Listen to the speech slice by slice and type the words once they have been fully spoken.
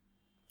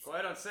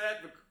Quiet on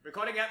set.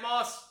 Recording at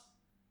Moss.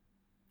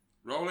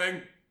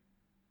 Rolling.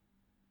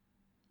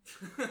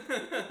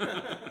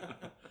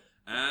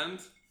 And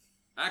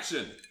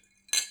action.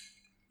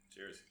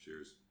 Cheers.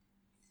 Cheers.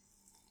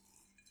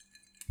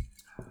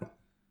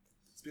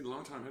 It's been a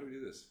long time. How do we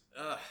do this?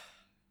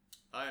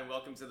 Hi, and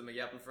welcome to the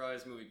McYap and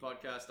Fries Movie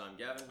Podcast. I'm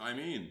Gavin. I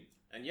mean,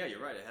 And yeah,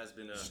 you're right. It has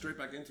been straight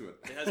back into it.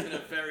 It has been a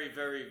very,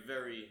 very,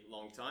 very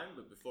long time.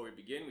 But before we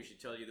begin, we should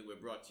tell you that we're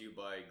brought to you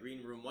by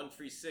Green Room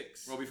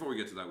 136. Well, before we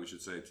get to that, we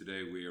should say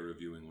today we are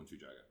reviewing Two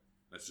Jaga.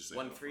 Let's just say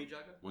 1-3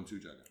 Jaga? Two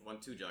Jaga.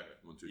 1-2 Jaga.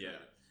 1-2 Yeah.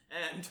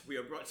 Jaga. And we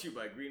are brought to you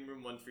by Green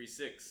Room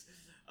 136,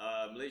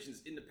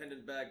 Malaysia's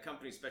independent bag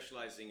company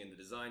specializing in the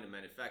design and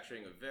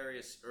manufacturing of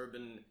various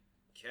urban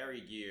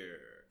carry gear.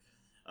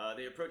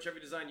 They approach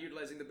every design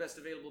utilizing the best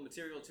available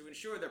material to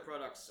ensure their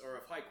products are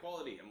of high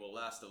quality and will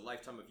last a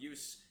lifetime of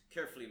use,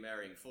 carefully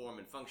marrying form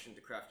and function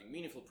to crafting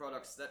meaningful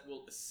products that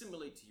will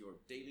assimilate to your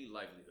daily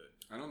livelihood.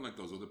 I don't like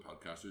those other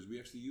podcasters. We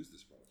actually use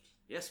this product.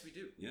 Yes, we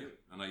do. Yeah,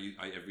 and I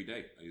every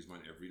day. I use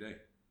mine every day.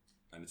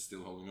 And it's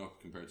still holding up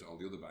compared to all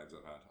the other bags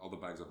I've had. All the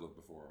bags I've looked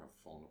before have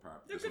fallen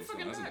apart. They're good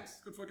fucking bags.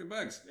 Good fucking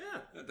bags.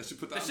 Yeah. They should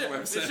put that on the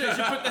website. They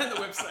should put that on the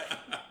website.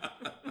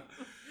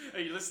 Are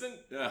you listening?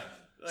 Yeah.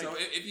 So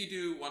if you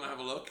do want to have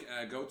a look,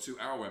 go to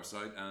our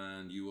website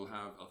and you will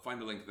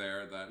find a link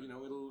there that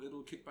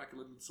it'll kick back a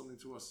little something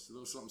to us, a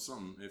little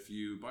something if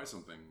you buy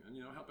something and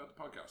help out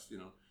the podcast.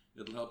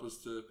 It'll help us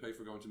to pay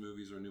for going to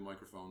movies or new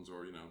microphones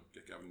or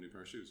get Gavin a new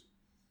pair of shoes.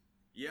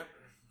 Yep.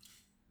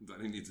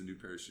 Danny needs a new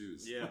pair of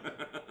shoes. Yeah.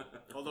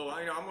 Although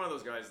I'm one of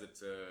those guys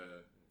that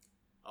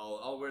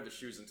I'll wear the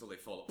shoes until they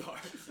fall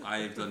apart.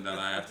 I've done that.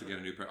 I have to get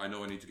a new pair. I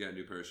know I need to get a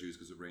new pair of shoes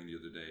because it rained the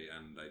other day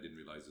and I didn't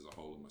realize there's a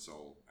hole in my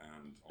sole.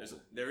 And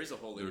there is a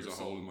hole in your soul. There's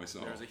a hole in my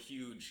soul. There's a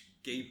huge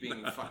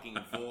gaping fucking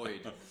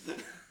void.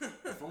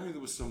 If only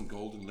there was some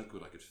golden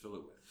liquid I could fill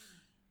it with.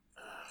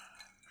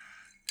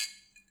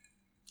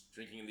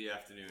 Drinking in the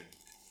afternoon.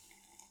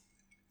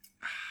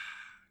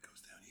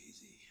 Goes down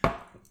easy.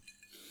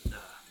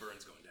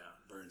 Burns going down.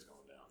 Burns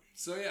going down.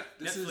 So yeah,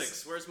 this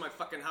Netflix. Where's my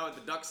fucking Howard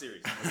the Duck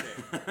series? Okay,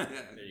 yeah.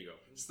 There you go.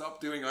 Stop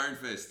doing Iron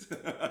Fist.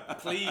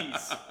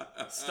 Please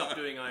stop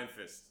doing Iron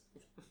Fist.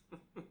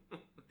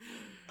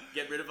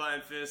 Get rid of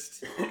Iron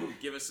Fist.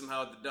 Give us some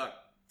Howard the Duck.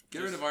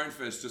 Get rid of Iron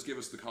Fist. Just give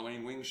us the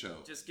Colleen Wing show.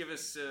 Just give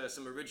us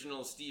some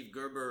original Steve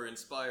Gerber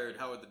inspired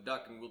Howard the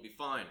Duck, and we'll be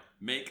fine.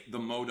 Make the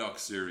MODOK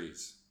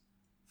series.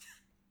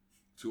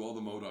 To all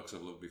the MODOKs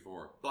I've loved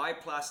before. Buy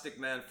Plastic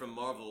Man from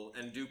Marvel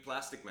and do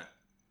Plastic Man.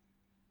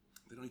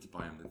 They don't need to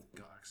buy them.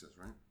 They've got access,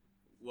 right?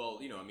 Well,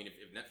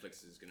 if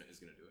Netflix is gonna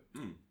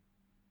do it.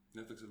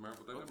 Netflix is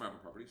Marvel. They're Marvel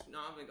properties. No,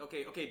 I mean,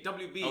 okay,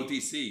 WB. Oh,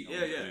 DC.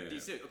 Yeah,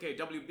 DC. Okay,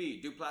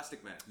 WB, do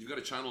Plastic Man. You've got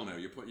a channel now.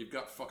 You've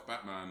got Fuck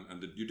Batman,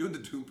 and you're doing the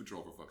Doom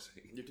Patrol for fuck's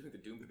sake. You're doing the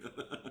Doom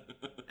Patrol.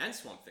 And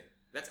Swamp Thing.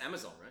 That's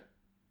Amazon, right?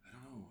 I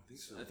don't know. I think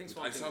so. I think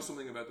Swamp Thing. I saw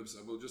something about them.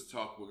 We'll just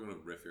talk. We're going to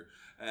riff here.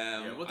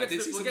 We'll get to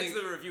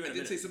the review in a minute. I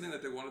did say something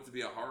that they wanted to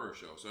be a horror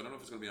show, so I don't know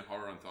if it's going to be a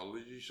horror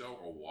anthology show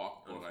or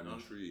what, but I'm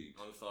intrigued.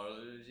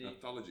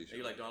 Anthology show. Are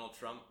you like Donald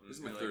Trump? This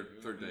is my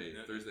third day.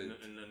 Thursday.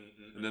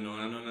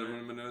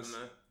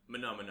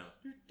 Phenomena.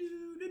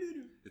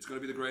 It's going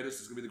to be the greatest.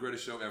 It's going to be the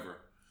greatest show ever.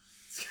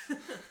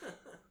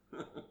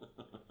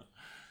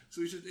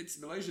 So it's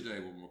Malaysia Day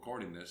when we're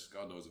recording this.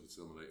 God knows if it's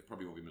still Malaysia. It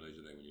probably won't be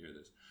Malaysia Day when you hear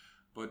this.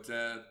 But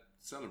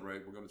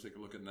celebrate, we're going to take a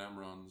look at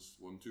Namron's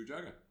Two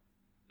Jaga.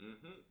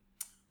 Mm-hmm.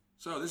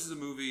 So this is a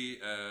movie.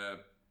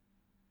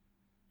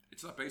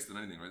 It's not based on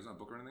anything, right? It's not a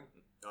book or anything?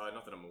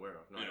 Not that I'm aware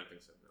of. No, yeah. I don't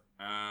think so.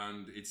 No.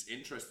 And it's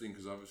interesting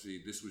because obviously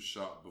this was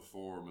shot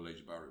before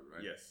Malaysia Baru,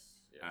 right? Yes.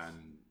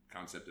 And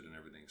concepted and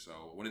everything.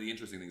 So one of the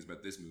interesting things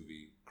about this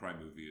movie, crime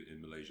movie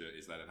in Malaysia,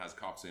 is that it has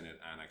cops in it,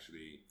 and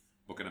actually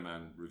Buchanan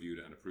Man reviewed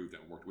it and approved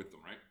it and worked with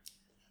them,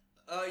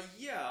 right?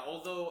 Yeah.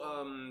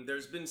 Although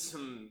there's been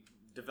some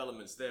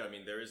developments there. I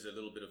mean, there is a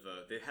little bit of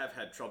they have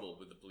had trouble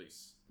with the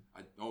police.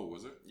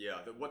 Was it?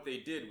 Yeah. What they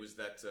did was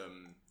that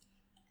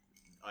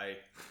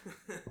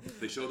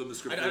They showed them the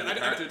script.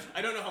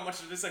 I don't know how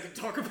much of this I can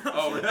talk about.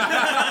 Oh,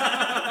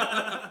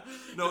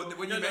 no.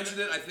 When you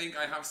mentioned it, I think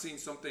I have seen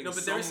something. No,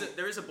 but there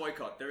is a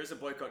boycott. There is a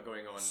boycott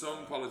going on.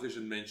 Some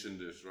politician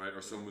mentioned it, right?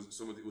 Or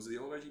was it the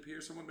old IGP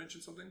or someone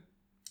mentioned something?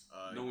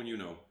 No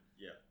one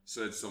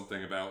said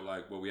something about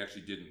like, well, we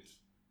actually didn't,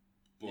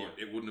 but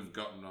it wouldn't have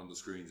gotten on the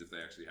screens if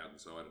they actually hadn't.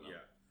 So I don't know.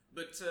 Yeah,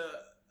 but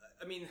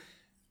I mean,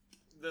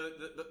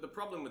 the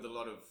problem with a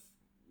lot of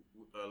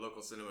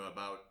local cinema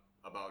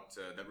about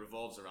that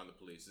revolves around the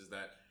police is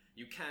that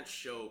you can't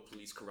show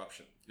police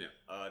corruption. Yeah.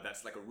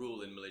 That's like a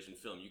rule in Malaysian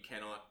film. You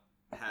cannot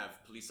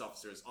have police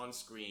officers on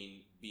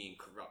screen being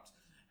corrupt.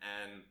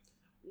 And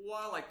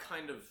while I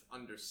kind of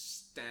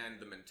understand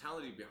the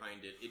mentality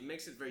behind it, it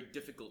makes it very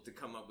difficult to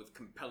come up with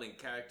compelling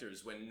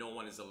characters when no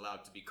one is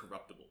allowed to be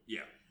corruptible.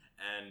 Yeah.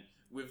 And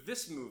with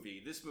this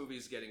movie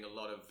is getting a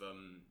lot of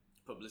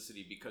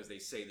publicity because they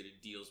say that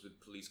it deals with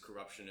police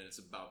corruption and it's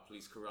about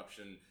police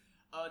corruption.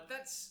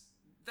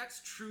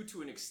 That's true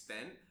to an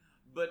extent,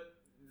 but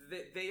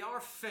they are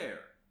fair.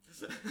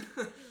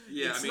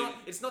 Yeah, I mean,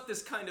 it's not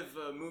this kind of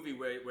movie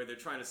where they're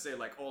trying to say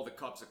like all the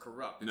cops are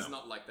corrupt. It's No.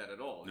 not like that at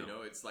all. No. You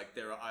know, it's like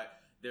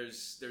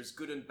there's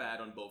good and bad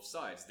on both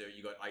sides. There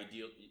you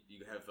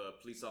have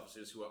police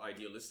officers who are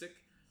idealistic.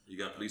 You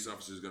got police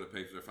officers who got to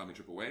pay for their family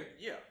trip away.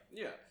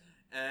 Yeah,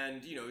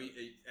 and you know,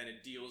 and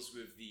it deals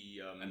with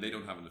the and they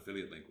don't have an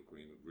affiliate link with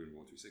Green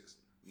 136.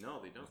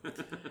 No, they don't.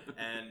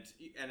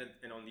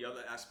 and on the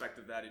other aspect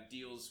of that, it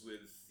deals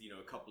with, you know,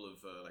 a couple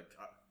of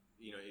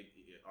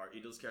are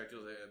Idil's characters,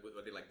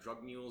 are they like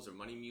drug mules or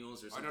money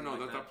mules or something? I don't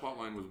know. Like that plot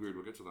line was weird.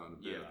 We'll get to that in a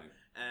bit. Yeah, I think.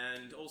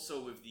 and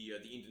also with the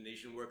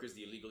Indonesian workers,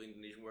 the illegal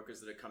Indonesian workers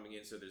that are coming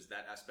in, so there's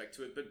that aspect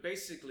to it. But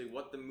basically,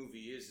 what the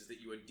movie is that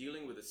you are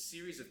dealing with a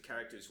series of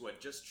characters who are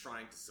just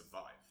trying to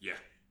survive. Yeah.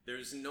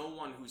 There's no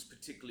one who's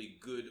particularly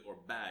good or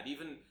bad.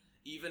 Even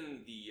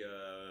the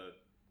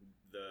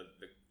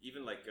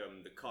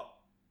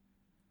cop.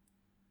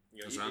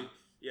 You know, Hassan?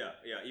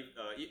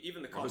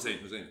 even the cop. Hussein.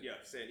 Yeah,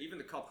 Hussein. Even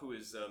the cop who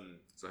is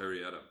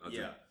Zahiri Adam.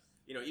 yeah,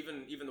 you know,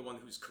 even the one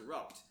who's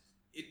corrupt.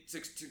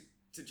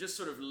 To just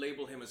sort of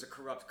label him as a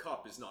corrupt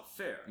cop is not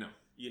fair. No.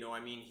 You know, I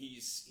mean,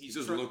 he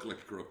doesn't look like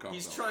a corrupt cop.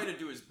 He's trying to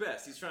do his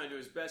best. He's trying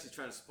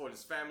to support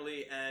his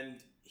family,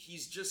 and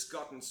he's just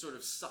gotten sort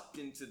of sucked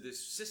into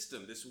this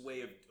system, this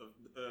way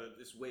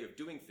of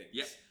doing things.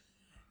 Yeah.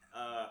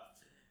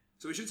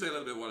 So we should say a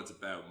little bit what it's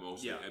about,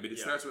 mostly. Yeah, I mean, it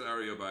starts with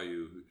Ario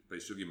Bayu, who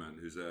plays Sugiman,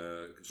 who's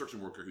a construction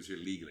worker who's here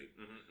legally,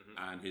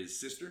 and his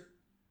sister.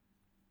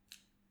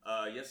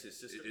 Yes, his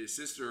sister. His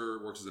sister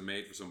works as a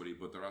maid for somebody,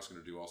 but they're asking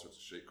her to do all sorts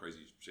of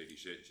crazy, shady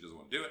shit. She doesn't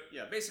want to do it.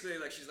 Yeah, basically,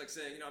 like she's like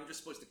saying, you know, I'm just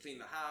supposed to clean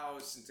the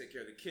house and take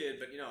care of the kid,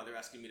 but you know, they're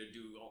asking me to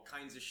do all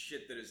kinds of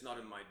shit that is not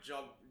in my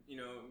job. You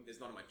know, is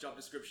not in my job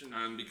description.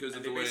 And because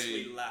of they the way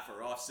basically laugh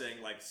her off,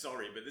 saying like,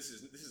 "Sorry, but this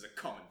is a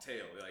common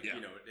tale. Like, you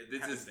know, it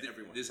happens to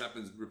everyone." This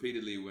happens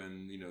repeatedly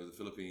when, you know, the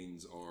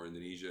Philippines or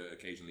Indonesia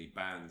occasionally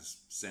bans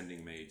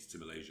sending maids to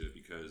Malaysia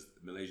because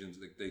Malaysians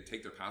they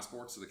take their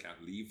passports so they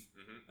can't leave,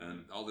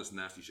 and all this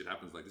nasty shit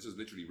happens. Like, this is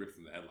literally ripped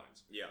from the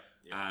headlines. Yeah.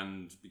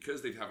 And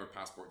because they have her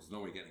passport, there's no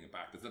way getting it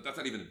back. That's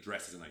not even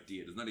addressed as an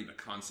idea. There's not even a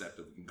concept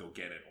of we can go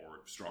get it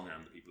or strong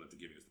arm the people into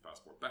giving us the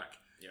passport back.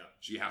 Yeah.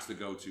 She has to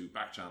go to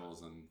back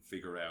channels and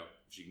figure out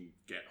if she can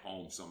get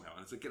home somehow.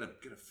 And it's like, get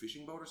a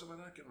fishing boat or something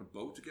like that. Get on a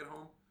boat to get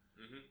home.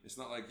 It's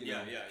not like you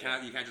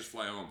can't just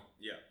fly home.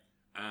 Yeah.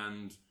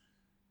 And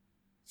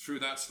through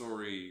that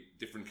story,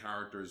 different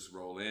characters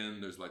roll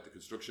in. There's like the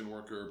construction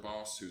worker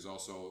boss, who's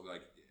also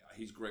like,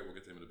 he's great. We'll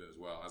get to him in a bit as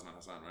well. Asman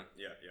Hassan, right?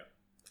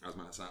 Yeah.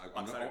 Asman Hassan.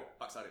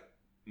 Baksari.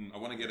 I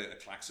want to get a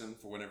klaxon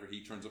for whenever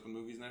he turns up in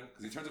movies now,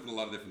 because he turns up in a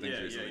lot of different things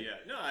recently.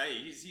 Yeah. No,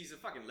 he's a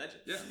fucking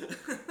legend. Yeah.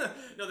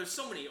 No, there's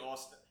so many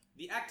awesome.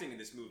 The acting in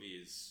this movie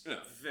is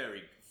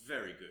very,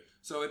 very good.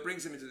 So it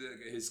brings him into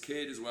his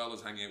kid as well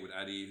as hanging out with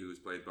Adi, who's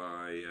played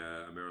by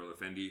Amirul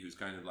Effendi, who's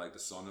kind of like the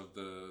son of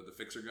the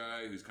fixer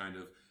guy, who's kind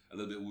of a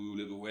little bit woo, a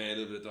little bit way, a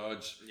little bit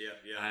dodge.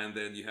 Yeah. And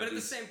then you have. But at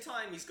the same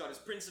time, he's got his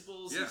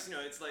principles. Yeah. He's, you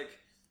know, it's like.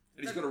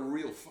 And he's got a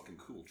real fucking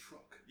cool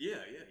truck. Yeah.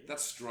 That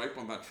stripe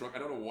on that truck, I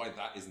don't know why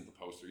that isn't the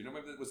poster. You know,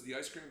 maybe was the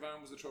ice cream van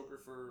was the choker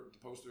for the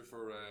poster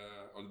for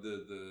or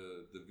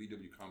the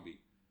VW combi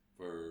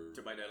for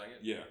To Buy Darling?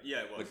 Yeah.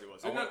 Yeah, it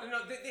was. No,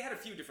 they had a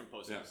few different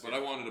posters. Yeah, but I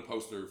wanted a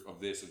poster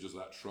of this of just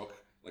that truck,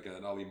 like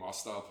an Ollie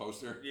Moss style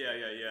poster. Yeah.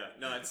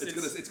 No,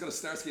 it's got a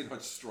Starsky and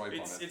Hutch stripe on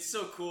it. It's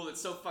so cool.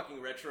 It's so fucking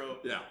retro.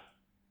 Yeah.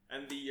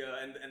 And the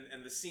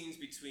and the scenes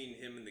between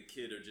him and the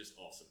kid are just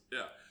awesome.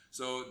 Yeah.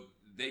 So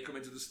they come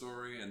into the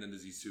story, and then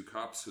there's these two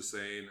cops,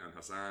 Hussein and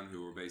Hassan,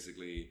 who are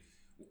basically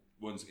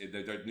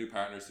they're new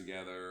partners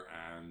together,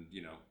 and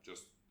you know,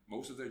 just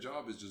most of their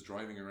job is just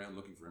driving around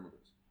looking for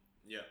immigrants.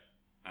 Yeah.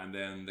 And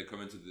then they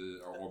come into the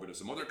orbit of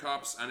some other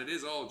cops, and it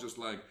is all just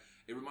like,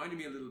 it reminded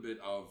me a little bit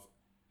of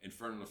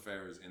Infernal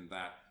Affairs in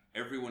that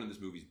everyone in this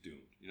movie is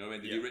doomed. You know what I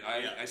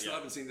mean? I still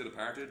haven't seen The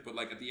Departed, but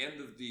like at the end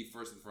of the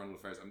first Infernal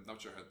Affairs, I'm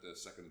not sure how the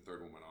second and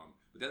third one went on,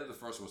 but the end of the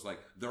first one was like,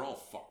 they're all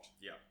fucked.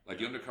 Yeah. Like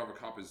the undercover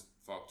cop is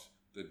fucked.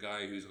 The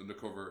guy who's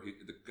undercover,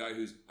 the guy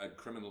who's a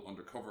criminal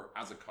undercover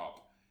as a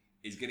cop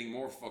is getting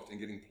more fucked and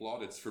getting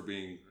plaudits for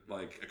being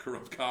like a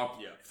corrupt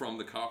cop from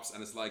the cops,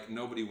 and it's like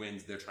nobody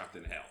wins, they're trapped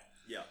in hell.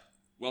 Yeah.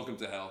 Welcome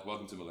to hell.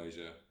 Welcome to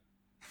Malaysia.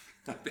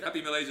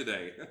 Happy Malaysia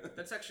Day.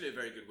 That's actually a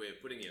very good way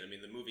of putting it. I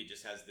mean, the movie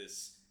just has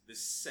this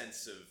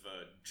sense of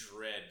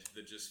dread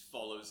that just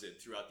follows it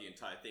throughout the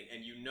entire thing,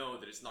 and you know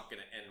that it's not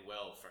going to end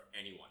well for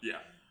anyone. Yeah.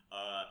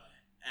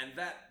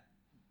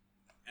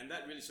 And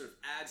that really sort of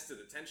adds to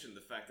the tension,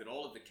 the fact that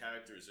all of the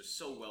characters are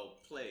so well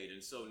played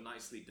and so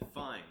nicely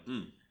defined,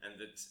 and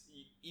that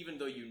even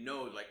though you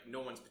know, like,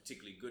 no one's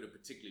particularly good or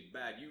particularly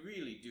bad, you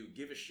really do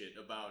give a shit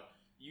about.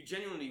 You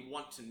genuinely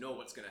want to know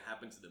what's going to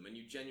happen to them, and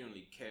you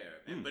genuinely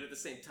care. But at the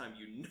same time,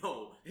 you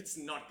know it's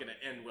not going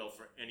to end well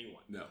for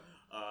anyone. No.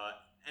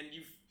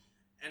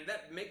 And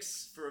that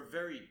makes for a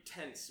very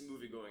tense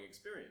movie-going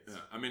experience. Yeah.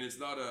 I mean, it's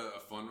not a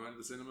fun ride at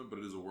the cinema, but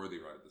it is a worthy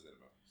ride at the cinema.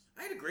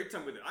 I had a great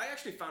time with it. I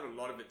actually found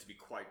a lot of it to be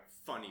quite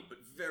funny, but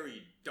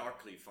very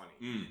darkly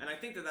funny. And I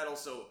think that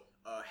also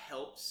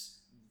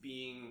helps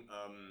being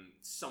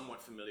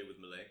somewhat familiar with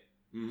Malay,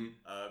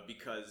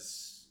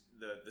 because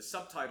the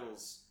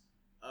subtitles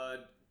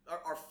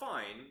are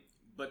fine,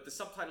 but the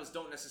subtitles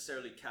don't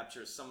necessarily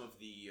capture some of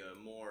the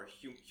more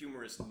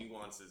humorous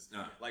nuances,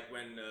 like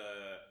when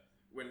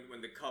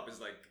the cop is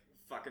like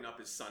fucking up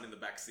his son in the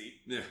back seat.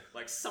 Yeah.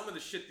 Like some of the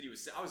shit that he was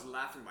saying, I was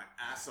laughing my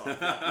ass off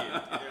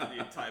the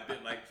entire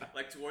bit.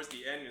 Like towards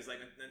the end, it's like,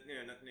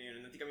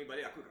 nanti kami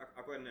balik, aku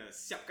akan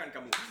siapkan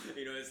kamu.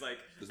 You know, it's like.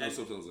 There's no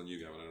subtitles on you,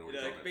 Gavin. I don't know what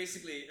you're talking about.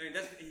 Basically, I mean,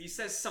 he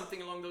says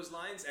something along those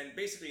lines, and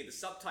basically the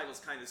subtitles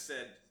kind of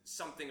said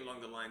something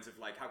along the lines of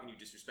like, how can you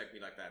disrespect me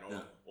like that,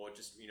 or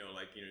just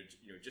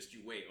just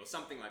you wait, or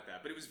something like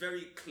that. But it was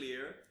very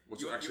clear.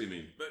 What's it actually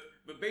mean?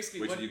 But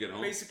basically, wait till you get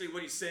home. Basically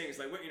what he's saying is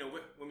like,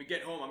 when we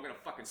get home, I'm gonna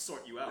fucking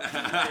sort you out.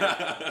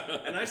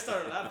 And I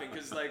started laughing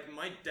because like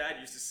my dad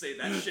used to say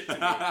that shit to me.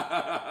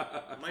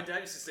 My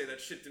dad used to say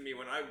that shit to me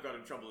when I got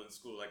in trouble in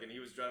school, like, and he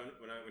was driving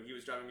when he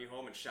was driving me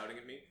home and shouting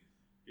at me,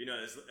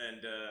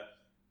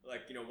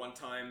 one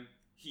time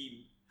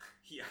he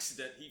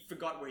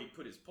forgot where he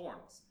put his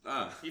porns.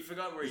 He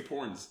forgot where his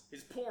porns.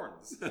 His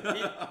porns.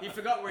 He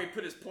forgot where he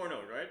put his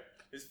porno, right?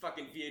 His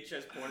fucking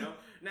VHS porno.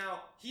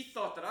 Now, he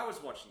thought that I was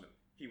watching them.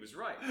 He was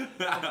right.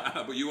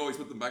 But you always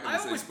put them back in the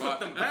same spot. I always put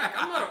them back.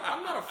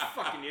 I'm not a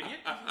fucking idiot.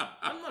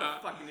 I'm not a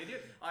fucking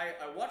idiot.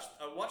 I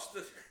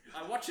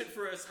watch it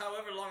for as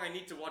however long I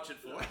need to watch it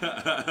for.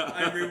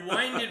 I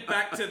rewind it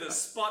back to the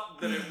spot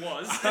that it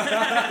was.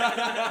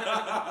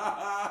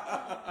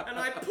 And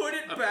I put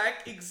it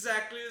back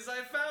exactly as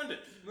I found it.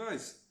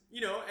 Nice.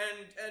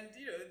 And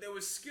there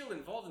was skill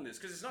involved in this,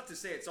 because it's not to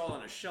say it's all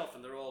on a shelf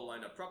and they're all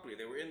lined up properly.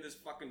 They were in this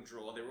fucking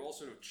drawer. They were all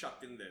sort of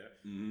chucked in there.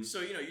 Mm-hmm. So,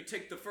 you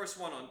take the first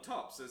one on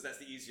top, so that's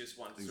the easiest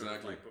one to sort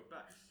of like put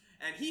back.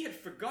 And he had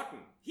forgotten.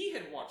 He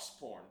had watched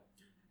porn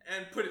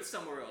and put it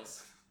somewhere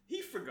else.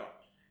 He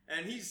forgot.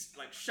 And he's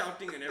like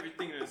shouting and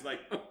everything, and it's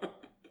like,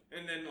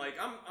 and then like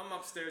I'm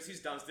upstairs, he's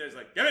downstairs,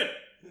 like, Give it!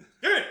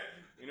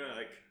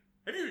 Like,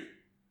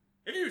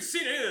 have you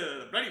seen any of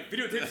the bloody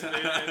videotapes in the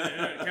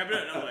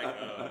cabinet? And I'm like,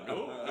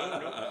 no.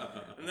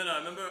 And then I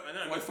remember...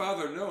 My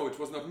father, no, it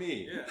was not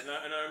me.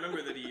 Yeah, and I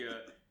remember that he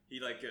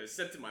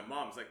said to my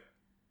mom, he's like,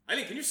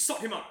 Eileen, can you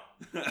sort him out?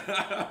 But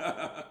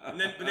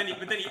then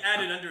he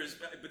added under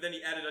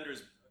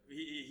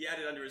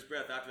his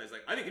breath after, he's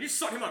like, Eileen, can you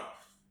sort him out?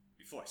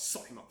 Before I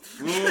sort him out.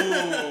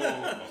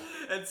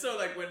 And so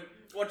like when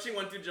watching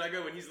Two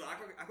Jaga, when he's like,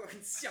 aku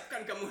akan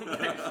siapkan kamu,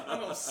 I'm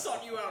gonna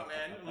sort you out,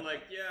 man. I'm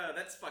like, yeah,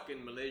 that's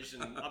fucking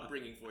Malaysian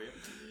upbringing for you.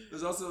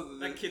 There's also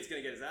that kid's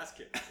gonna get his ass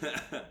kicked.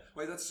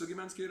 Wait, that's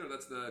Sugiman's kid or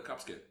that's the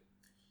cop's kid?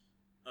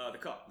 The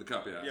cop. The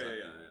cop, yeah.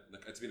 Yeah.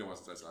 It's been a while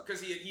since I saw it.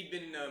 Because he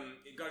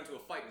got into a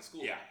fight in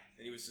school. Yeah.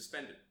 And he was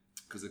suspended.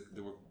 Because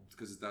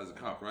his dad's a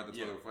cop, right? That's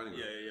why they were fighting.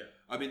 Yeah.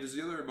 I mean, there's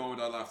the other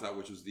moment I laughed at,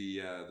 which was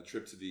the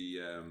trip to the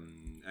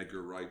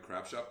Edgar Wright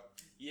crab shop.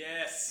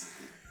 Yes.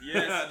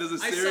 There's a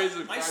series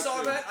of. I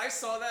saw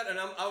that, and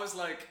I was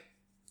like,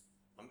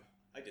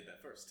 I did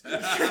that first.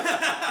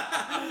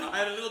 I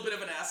had a little bit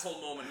of an asshole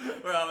moment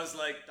where I was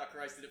like, Dr.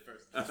 Rice did it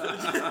first.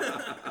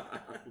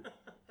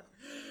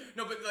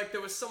 No, but like there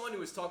was someone who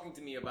was talking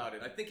to me about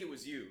it. I think it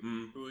was you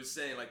who was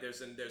saying like there's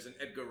an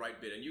Edgar Wright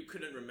bit, and you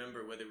couldn't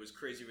remember whether it was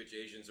Crazy Rich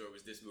Asians or it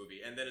was this movie.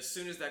 And then as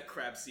soon as that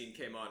crab scene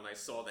came on, and I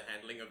saw the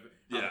handling of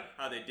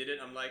how they did it.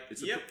 I'm like,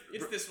 it's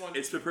this one.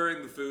 It's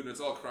preparing the food, and it's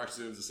all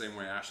cartoons the same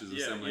way Ash is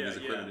assembling his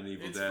equipment in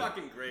Evil Dead. It's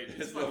fucking great.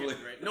 It's fucking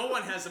great. No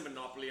one has a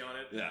monopoly on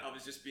it. Yeah. I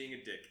was just being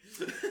a dick.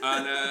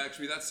 And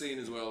actually, that scene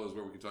as well is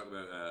where we can talk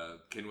about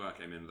Kinwa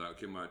came in.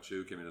 Kinwa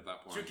Chu came in at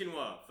that point. Chu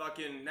Kinwa,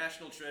 fucking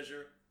national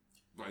treasure.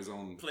 By his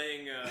own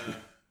playing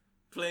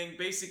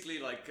basically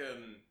like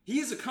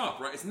he is a cop,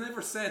 right? It's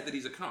never said that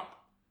he's a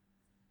cop.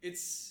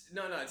 It's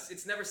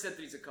never said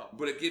that he's a cop.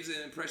 But it gives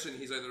an impression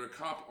he's either a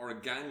cop or a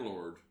gang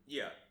lord.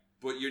 Yeah.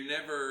 But you're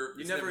never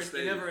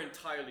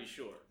entirely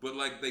sure. But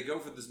like they go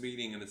for this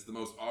meeting and it's the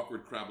most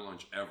awkward crab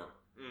lunch ever.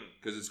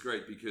 Because it's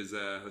great because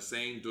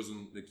Hussein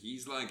doesn't like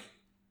he's like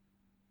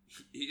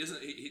he doesn't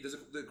there's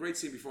the great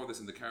scene before this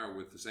in the car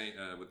with Hussein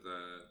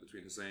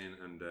between Hussein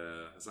and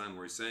Hassan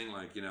where he's saying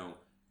like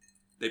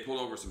they pull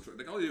over some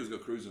like all they do is go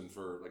cruising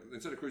for like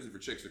instead of cruising for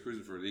chicks they're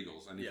cruising for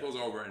illegals and he pulls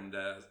over and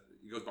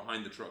he goes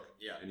behind the truck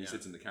and he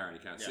sits in the car and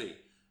he can't see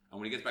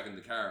and when he gets back in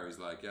the car he's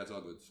like it's all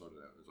good sorted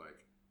out. It's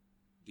like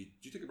did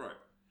you take a bribe?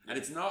 And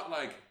it's not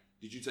like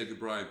did you take a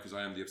bribe because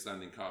I am the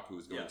upstanding cop who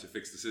is going to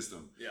fix the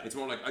system. It's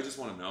more like I just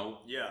want to know.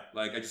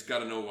 Like I just got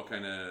to know what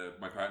kind of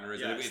my partner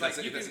is. Yeah, it's like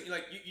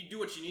you do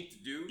what you need to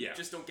do.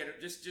 Just don't get it.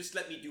 Just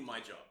let me do my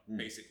job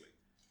basically.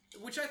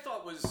 Which I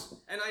thought was,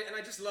 and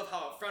I just love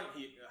how upfront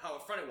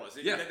it was.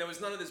 There was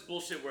none of this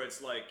bullshit where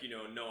it's like,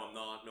 no, I'm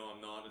not.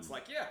 It's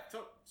like,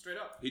 straight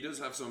up. He does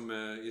have some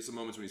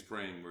moments when he's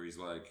praying where he's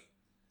like,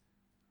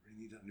 I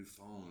really need that new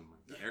phone.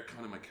 The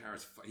aircon in my car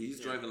is. He's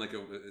driving like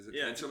is it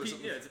Pencil or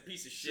something? Yeah, it's a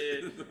piece of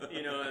shit.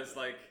 It's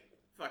like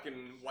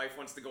fucking wife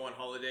wants to go on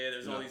holiday.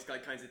 There's all these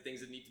kinds of things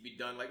that need to be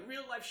done, like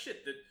real life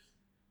shit that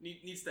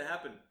needs to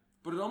happen.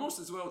 But it almost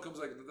as well comes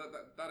like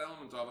that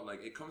element of it,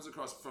 like it comes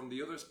across from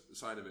the other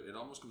side of it. It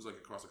almost comes like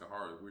across like a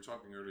horror. We were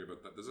talking earlier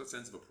about that. There's that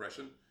sense of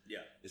oppression. Yeah.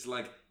 It's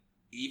like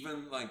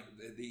even like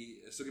the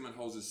Sugarman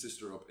holds his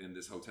sister up in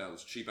this hotel,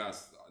 this cheap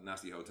ass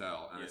nasty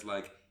hotel, and it's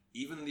like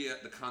even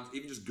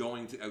even just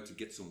going out to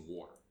get some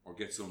water or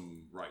get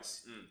some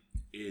rice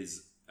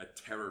is a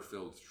terror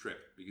filled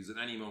trip, because at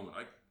any moment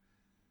I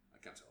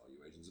can't tell all you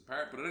Asians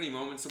apart, but at any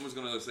moment someone's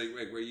gonna say,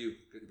 "Wait, where are you?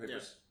 Get your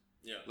papers."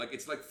 Yeah. Like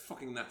it's like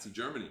fucking Nazi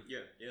Germany.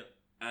 Yeah.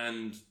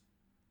 And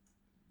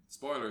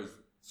spoilers,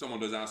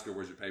 someone does ask her,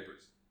 "Where's your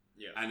papers?"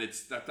 Yeah. And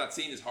it's that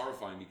scene is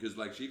horrifying, because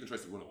like she even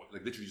tries to run away,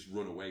 like literally just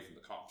run away from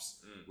the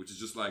cops, which is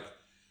just like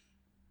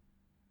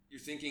you're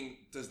thinking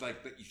there's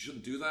like that you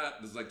shouldn't do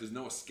that. There's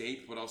no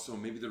escape, but also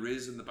maybe there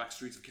is in the back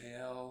streets of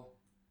KL.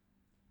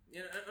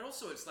 Yeah, and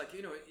also it's like,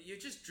 you know, you're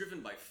just driven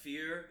by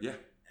fear. Yeah.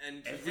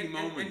 And every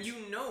moment, and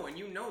you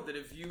know that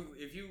if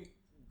you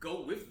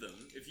go with them,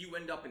 if you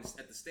end up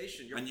at the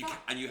station, you're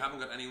fucked. And you haven't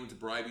got anyone to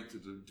bribe you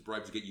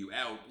to get you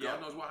out.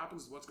 God knows what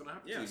happens. What's going to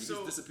happen to you? You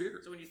just disappear.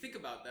 So when you think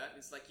about that,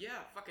 it's like, yeah,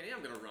 fucking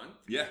I'm gonna run.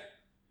 Yeah.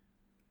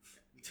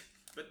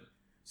 But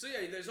so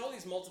yeah, there's all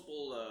these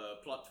multiple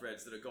plot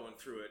threads that are going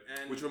through it,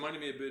 and which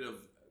reminded me a bit of,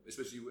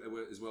 especially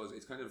as well as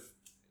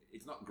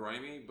it's not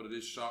grimy, but it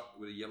is shot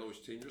with a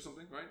yellowish tinge or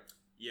something, right?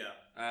 Yeah.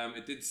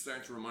 It did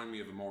start to remind me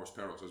of a Morris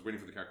Perot, so I was waiting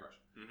for the car crash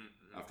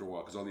after a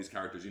while, because all these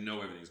characters, you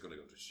know, everything's going to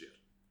go to shit.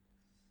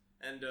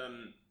 And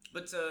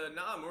but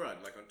Na'a Murad,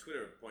 like on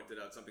Twitter, pointed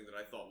out something that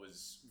I thought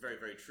was very,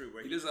 very true.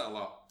 Where he does that a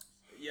lot.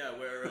 Yeah,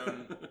 where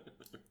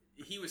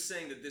he was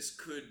saying that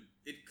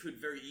it could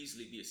very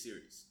easily be a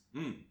series.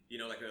 You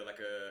know, like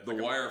a The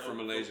Wire from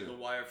Malaysia. The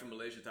Wire from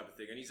Malaysia type of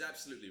thing. And he's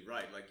absolutely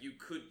right. Like, you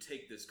could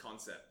take this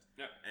concept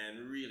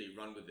and really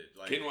run with it.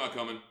 Like, Quinoa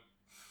coming.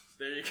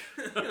 There you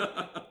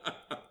go.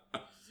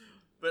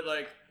 But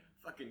like,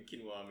 fucking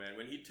Quinoa, man,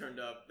 when he turned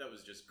up, that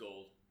was just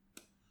gold.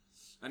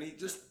 And he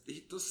does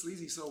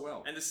sleazy so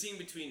well. And the scene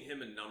between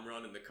him and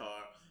Namran in the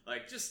car,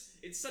 like, just,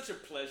 it's such a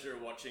pleasure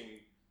watching.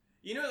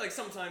 You know, like,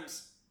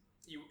 sometimes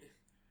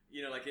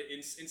you know, like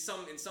in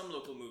some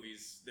local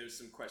movies, there's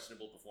some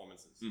questionable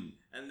performances,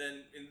 and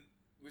then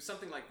with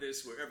something like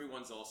this where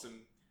everyone's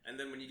awesome, and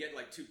then when you get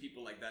like two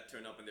people like that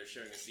turn up and they're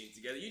sharing a scene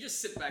together, you just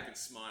sit back and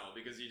smile,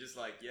 because you're just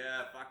like,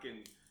 yeah, fucking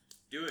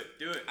do it.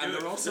 And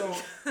they're also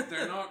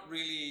they're not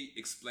really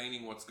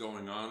explaining what's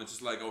going on. It's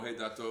just like, oh hey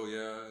Dato,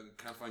 yeah,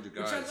 can't find your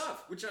guys.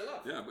 Which I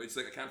love. Yeah, but it's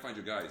like, I can't find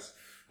your guys,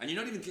 and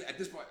you're not even at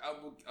this point.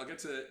 I'll get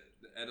to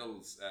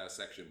Edel's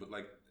section, but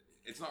like,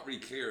 it's not really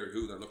clear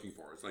who they're looking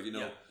for. It's like, you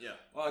know,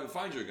 oh, I can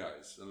find your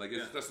guys, and like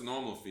that's the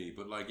normal fee.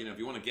 But like, you know, if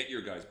you want to get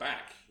your guys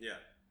back,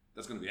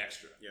 that's going to be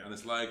extra. Yeah. And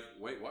it's like,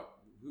 wait, what?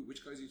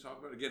 Which guys are you talking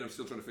about? Again, I'm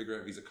still trying to figure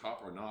out if he's a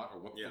cop or not, or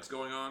what's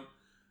going on.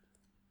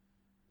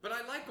 But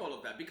I like all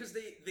of that, because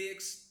they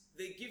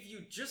give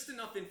you just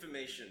enough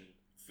information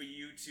for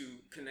you to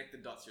connect the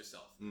dots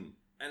yourself, and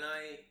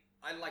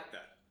I like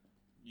that.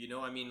 You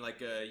know, I mean,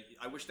 like,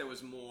 I wish there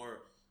was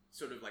more.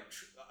 Sort of like,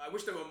 I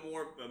wish there were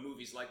more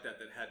movies like that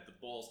had the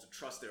balls to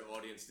trust their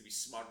audience to be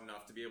smart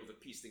enough to be able to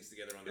piece things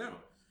together on their own.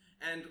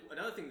 And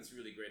another thing that's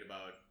really great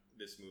about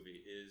this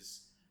movie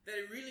is that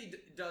it really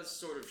does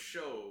sort of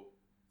show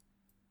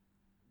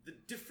the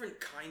different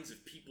kinds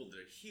of people that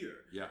are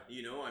here. Yeah.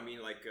 You know, I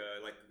mean, like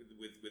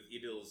with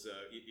Idil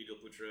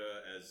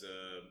Putra as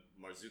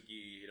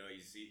Marzuki, you know,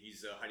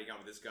 he's hiding out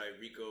with this guy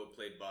Rico,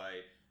 played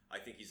by, I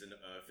think he's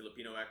a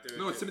Filipino actor.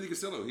 No, it's Timothy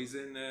Castillo. He's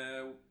in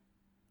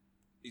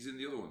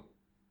the other one.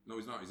 No,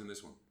 he's not. He's in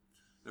this one.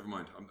 Never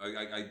mind.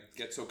 I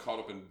get so caught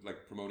up in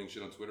like promoting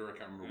shit on Twitter, I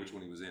can't remember which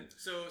one he was in.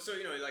 So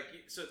you know, like,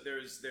 so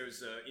there's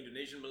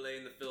Indonesian Malay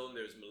in the film.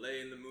 There's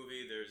Malay in the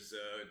movie. There's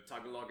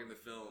Tagalog in the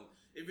film.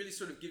 It really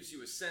sort of gives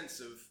you a sense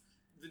of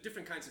the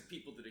different kinds of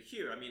people that are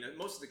here. I mean,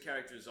 most of the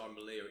characters are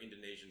Malay or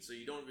Indonesian, so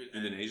you don't really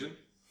Indonesian.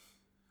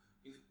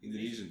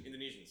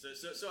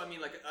 So I mean,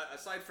 like,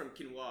 aside from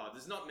Quinoa,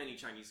 there's not many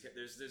Chinese.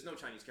 There's no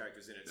Chinese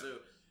characters in it. No.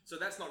 So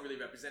that's not really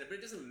represented, but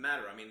it doesn't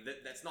matter. I mean,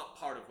 that's not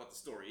part of what the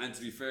story is. And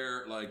to be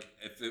fair, like,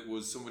 if it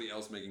was somebody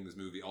else making this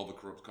movie, all the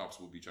corrupt cops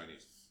would be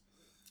Chinese.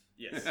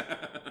 Yes.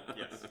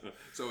 Yes.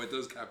 So it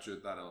does capture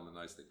that element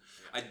nicely.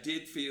 I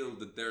did feel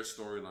that their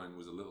storyline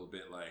was a little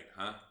bit like,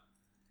 huh?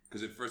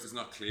 Because at first it's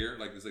not clear.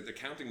 Like, there's like they're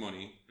counting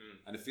money,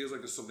 and it feels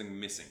like there's something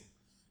missing.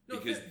 No,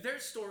 because their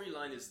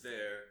storyline is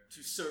there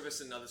to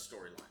service another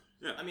storyline.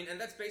 Yeah. I mean, and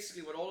that's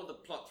basically what all of the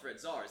plot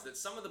threads are, is that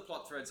some of the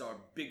plot threads are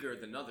bigger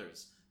than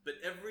others. But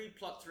every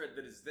plot thread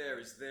that is there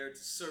to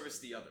service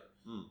the other.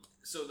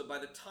 So that by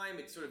the time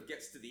it sort of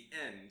gets to the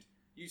end,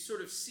 you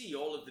sort of see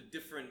all of the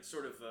different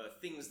sort of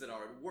things that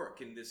are at work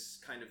in this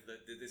kind of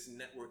this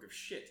network of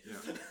shit. Yeah.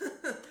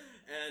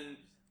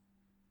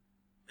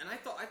 and I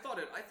thought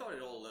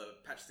it all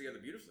patched together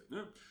beautifully.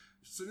 Yeah.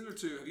 Similar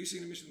to, have you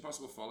seen Mission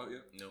Impossible Fallout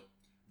yet? No.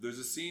 There's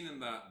a scene in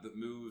that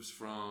moves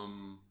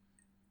from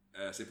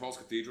St. Paul's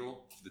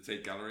Cathedral to the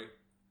Tate Gallery.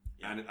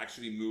 Yeah. And it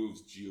actually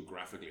moves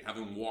geographically.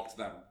 Having walked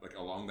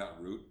along that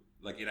route,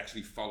 like, it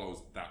actually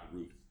follows that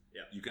route.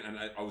 Yeah. You can, and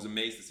I was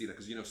amazed to see that,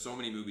 because, you know, so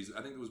many movies.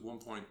 I think there was one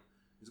point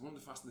It's one of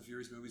the Fast and the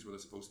Furious movies where they're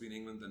supposed to be in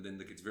England, and then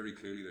like, it's very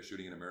clearly they're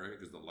shooting in America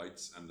because the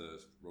lights and the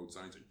road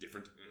signs are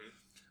different.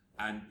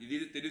 And they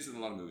do this in a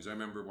lot of movies. I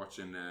remember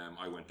watching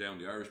I Went Down,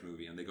 the Irish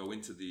movie, and they go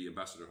into the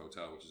Ambassador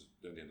Hotel, which is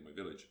down the end of my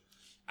village,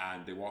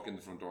 and they walk in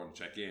the front door and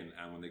check in,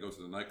 and when they go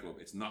to the nightclub,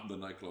 it's not the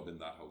nightclub in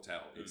that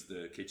hotel. It's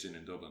the kitchen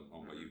in Dublin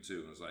owned by U2.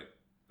 And I was like,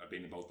 I've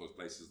been in both those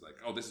places, like,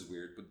 oh, this is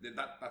weird, but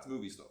that's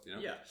movie stuff, you know?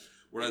 Yeah.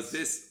 Whereas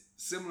this,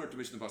 similar to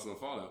Mission Impossible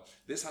Fallout,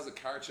 this has a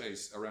car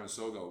chase around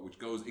Sogo, which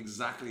goes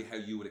exactly how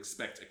you would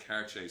expect a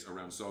car chase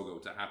around Sogo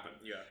to happen.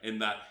 Yeah. In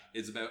that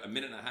it's about a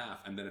minute and a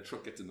half, and then a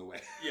truck gets in the way.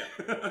 Yeah.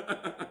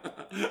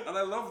 And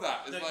I love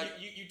that. It's No, like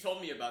you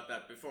told me about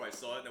that before I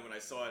saw it, and then when I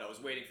saw it, I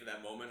was waiting for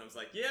that moment. I was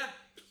like, yeah,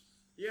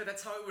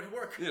 that's how it would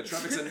work. yeah,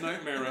 traffic's a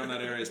nightmare around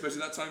that area, especially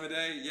that time of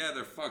day. Yeah,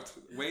 they're fucked.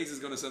 Waze is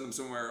going to send them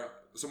somewhere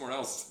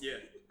else. Yeah.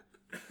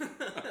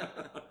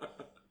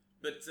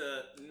 But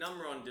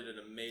Namron did an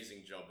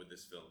amazing job with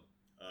this film.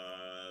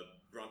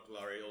 Bront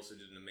Pilari also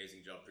did an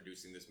amazing job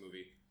producing this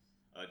movie.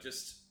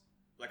 Just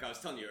like I was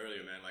telling you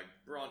earlier, man, like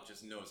Bront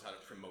just knows how to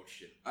promote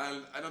shit.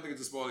 And I don't think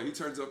it's a spoiler. He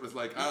turns up with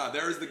like,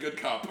 there's the good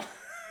cop.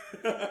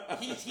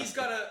 He's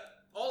got a.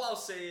 All I'll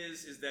say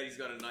is that he's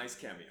got a nice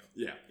cameo.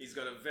 Yeah. He's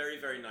got a very,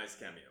 very nice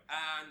cameo.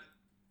 And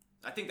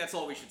I think that's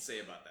all we should say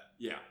about that.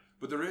 yeah,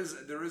 but there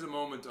is a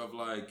moment of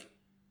like,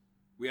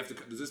 we have to.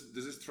 There's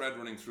this thread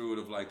running through it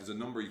of like, there's a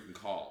number you can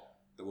call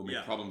that will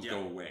make problems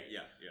go away. Yeah.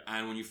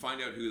 And when you find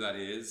out who that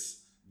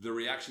is, the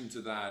reaction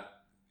to that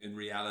in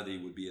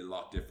reality would be a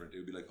lot different. It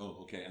would be like, oh,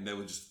 okay, and that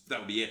would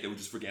be it. They would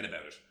just forget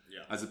about it.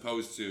 Yeah. As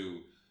opposed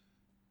to,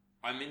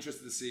 I'm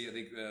interested to see. I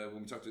think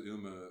when we talked to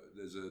Uma,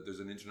 there's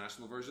an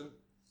international version,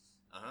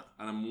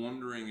 and I'm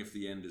wondering if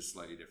the end is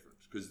slightly different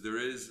because there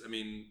is. I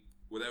mean,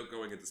 without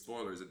going into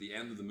spoilers, at the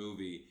end of the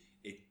movie,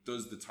 it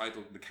does the card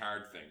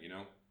thing. You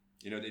know,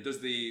 it does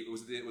the.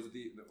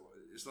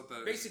 It's not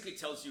the. Basically,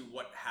 tells you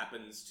what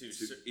happens to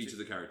each of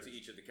the characters. To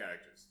each of the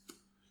characters.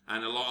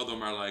 And a lot of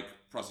them are like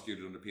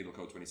prosecuted under Penal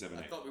Code 27A.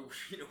 I thought we were,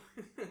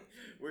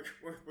 we're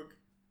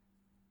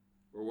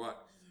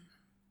what?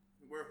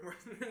 We're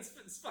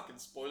it's fucking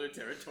spoiler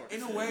territory.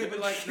 In a way, but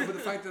like, no, but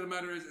the fact of the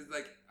matter is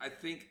like, I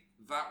think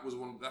that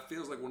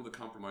feels like one of the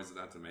compromises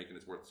I had to make, and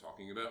it's worth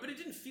talking about. But it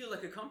didn't feel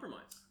like a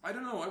compromise. I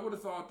don't know. I would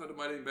have thought that it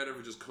might have been better if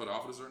it just cut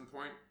off at a certain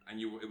point,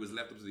 and it was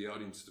left up to the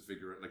audience to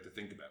figure it, like to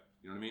think about.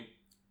 You know what I mean?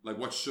 Like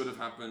what should have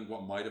happened,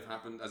 what might have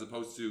happened, as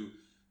opposed to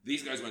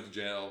these guys went to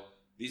jail.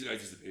 These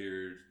guys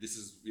disappeared. This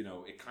is,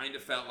 it kind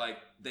of felt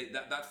like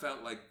that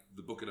felt like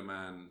the Book of the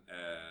Man.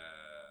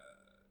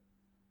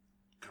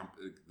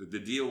 The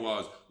deal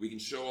was we can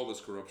show all this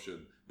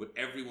corruption, but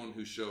everyone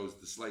who shows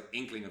the slight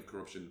inkling of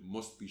corruption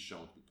must be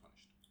shown to be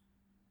punished.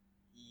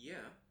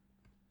 Yeah.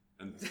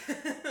 And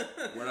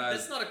whereas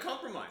that's not a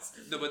compromise.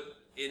 No, but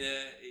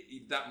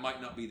that might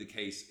not be the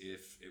case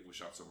if it was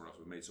shot somewhere else,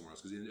 or made somewhere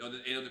else, because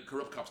the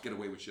corrupt cops get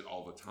away with shit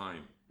all the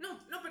time. No.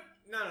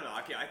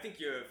 Okay, I think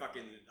you're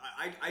fucking.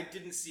 I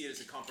didn't see it as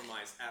a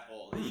compromise at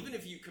all. Even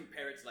if you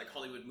compare it to like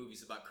Hollywood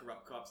movies about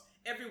corrupt cops,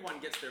 everyone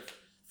gets their.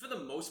 For the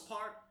most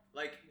part,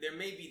 like there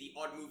may be the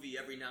odd movie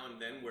every now and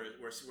then where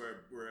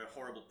a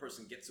horrible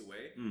person gets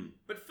away,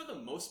 but for the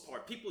most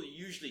part, people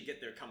usually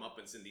get their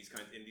comeuppance in these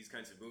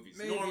kinds of movies.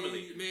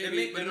 Normally,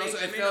 but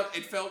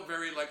it felt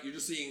very like you're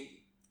just seeing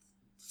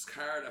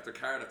card after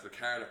card after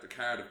card after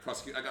card of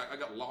prosecute. I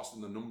got lost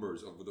in the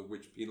numbers of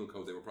which penal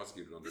code they were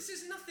prosecuted under. This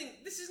is nothing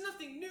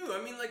new.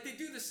 I mean, like they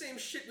do the same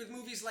shit with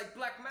movies like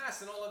Black Mass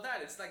and all of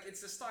that. It's like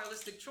it's a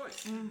stylistic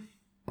choice. We'll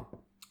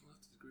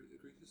have to agree,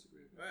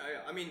 disagree.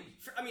 I mean,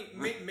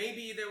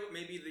 maybe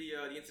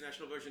the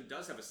international version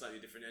does have a slightly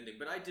different ending,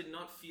 but I did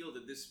not feel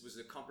that this was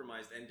a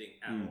compromised ending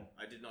at all.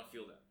 I did not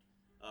feel that.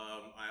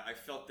 I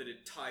felt that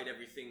it tied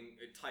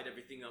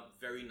everything up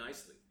very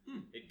nicely.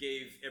 It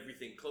gave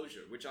everything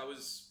closure, which I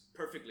was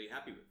perfectly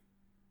happy with.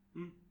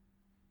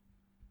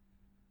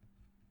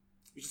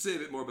 We should say a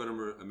bit more about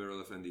Amir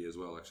Effendi as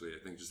well. Actually, I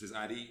think just his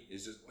Addy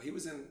is just. He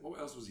was in. What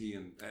else was he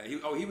in? He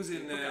was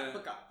in.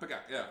 Pukka.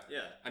 Yeah.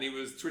 And he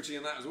was twitchy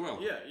in that as well.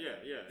 Yeah.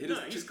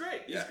 He's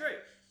great. He's great.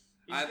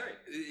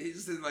 He's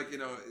just in like he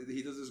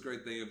does this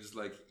great thing of just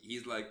like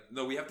he's like,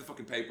 no, we have the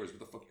fucking papers, but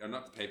the fuck, or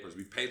not the papers,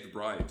 we've paid the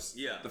bribes.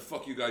 Yeah. The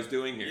fuck you guys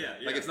doing here? Yeah.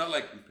 Like it's not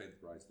like we paid the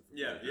bribes.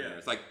 Yeah.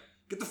 It's like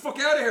get the fuck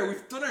out of here.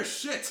 We've done our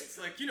shit. It's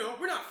like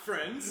we're not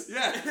friends.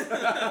 Yeah.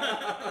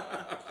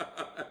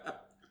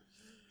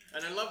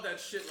 And I love that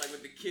shit like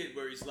with the kid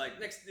where he's like,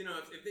 next,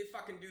 if they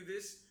fucking do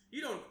this,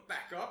 you don't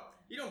back up.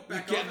 You don't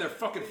back up. You get in their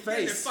fucking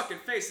face.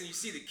 And you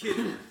see the kid,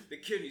 and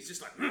he's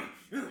just like,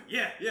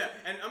 yeah.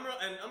 And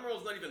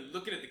Umral's not even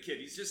looking at the kid.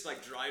 He's just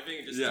like driving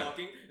and just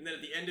talking. And then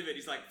at the end of it,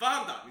 he's like,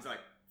 Fahamda. He's like,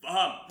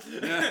 Faham.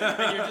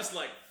 And you're just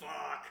like,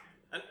 fuck.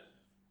 And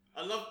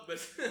I love, but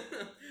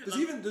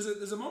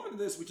there's a moment in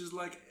this which is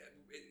like,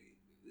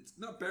 it's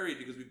not buried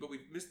because we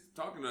missed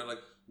talking about it.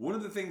 Like one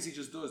of the things he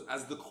just does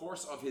as the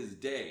course of his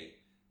day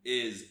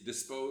is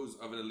dispose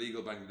of an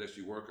illegal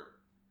Bangladeshi worker.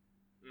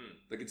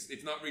 Like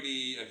it's not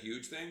really a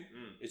huge thing.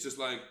 It's just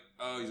like,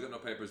 oh, he's got no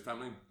papers,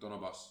 family, don't know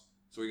boss.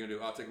 So what are you gonna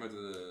do? I'll take him out to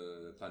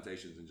the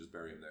plantations and just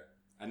bury him there.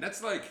 And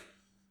that's like,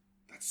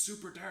 That's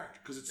super dark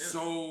because it's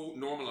so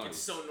normalized. It's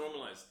so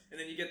normalized, and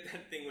then you get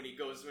that thing when he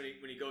goes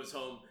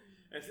home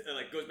and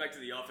like goes back to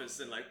the office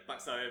and like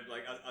Sahib,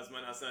 like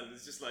Azman Hassan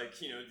is just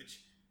like, you know,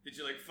 did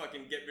you like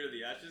fucking get rid of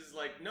the ashes?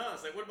 Like, no.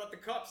 It's like, what about the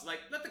cops? Like,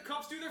 let the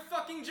cops do their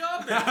fucking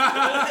job then.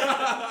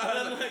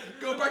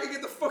 Like, go back and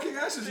get the fucking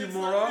ashes, you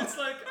moron. It's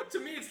like, to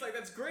me, it's like,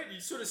 that's great. You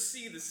sort of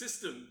see the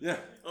system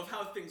of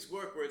how things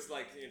work, where it's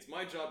like, it's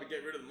my job to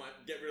get rid of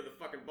the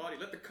fucking body.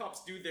 Let the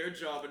cops do their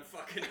job and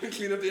fucking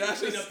clean up the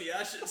ashes. Clean up the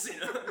ashes, you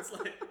know? It's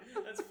like,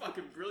 that's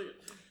fucking brilliant.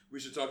 We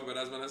should talk about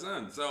Azman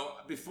Hassan.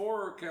 So,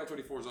 before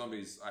KL24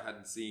 Zombies, I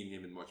hadn't seen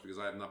him in much because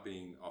I have not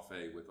been au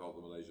fait with all the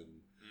Malaysian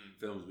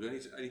films. But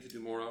I need to do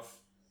more of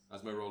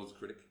as my role as a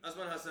critic.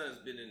 Azman Hassan has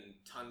been in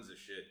tons of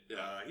shit.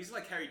 Yeah. He's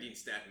like Harry Dean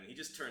Stanton. He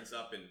just turns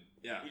up and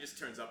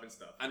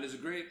stuff. And there's a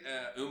great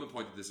Uma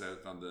pointed this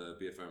out on the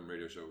BFM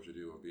radio show, which I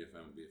do on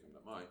BFM and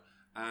BFM.my.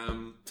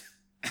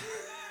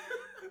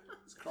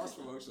 It's cross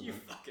promotion. You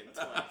fucking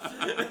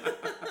twat.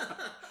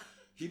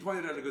 He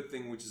pointed out a good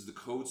thing, which is the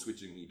code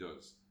switching he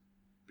does.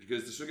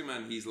 Because the Sugar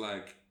Man, he's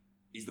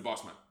the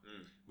boss man.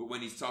 But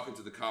when he's talking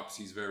to the cops,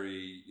 he's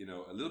very, you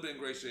know, a little bit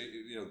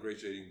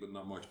ingratiating, but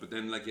not much. But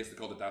then, like, he has to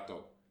call the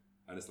Dato.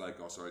 And it's like,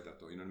 oh, sorry,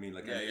 Dato. You know what I mean?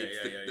 Like,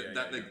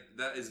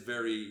 that is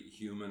very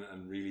human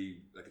and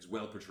really, like, it's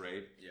well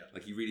portrayed. Yeah.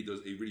 Like, he really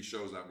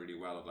shows that really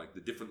well of, like,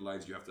 the different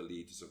lives you have to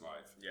lead to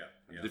survive. Yeah.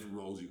 And the different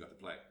roles you got to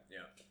play.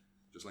 Yeah.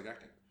 Just like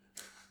acting.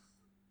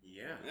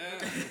 Yeah.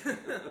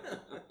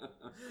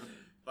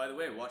 By the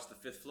way, watch The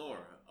Fifth Floor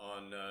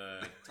on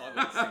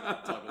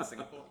Toggle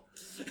Singapore.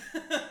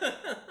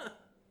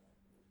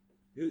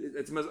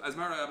 It's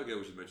Asmara Abigail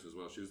we should mention as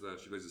well. She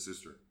plays a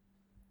sister.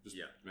 Just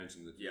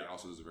mention that. Yeah.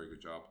 Also does a very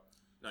good job.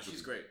 No,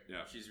 she's great.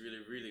 Yeah. She's really,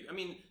 really. I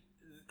mean,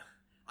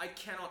 I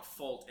cannot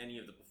fault any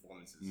of the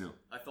performances. No.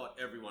 I thought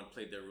everyone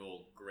played their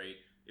role great.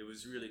 It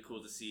was really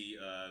cool to see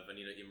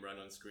Vanita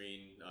Imran on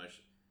screen.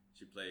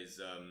 She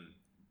plays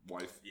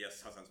wife.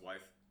 Yes, Hassan's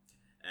wife.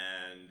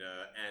 And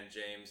Anne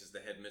James is the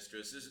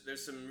headmistress.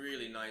 There's some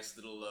really nice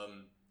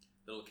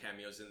little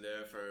cameos in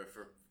there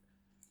for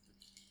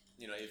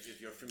you know, if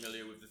you're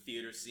familiar with the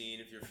theater scene,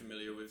 if you're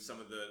familiar with some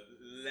of the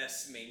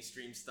less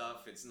mainstream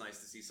stuff, it's nice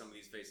to see some of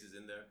these faces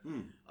in there.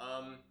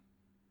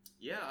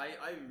 Yeah,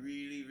 I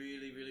really,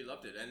 really, really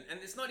loved it. And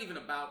it's not even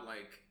about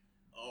like,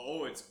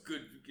 oh, it's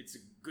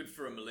good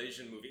for a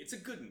Malaysian movie. It's a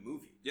good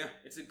movie. Yeah.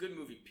 It's a good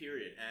movie,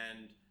 period.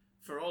 And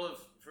for all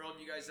of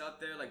you guys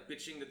out there like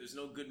bitching that there's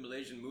no good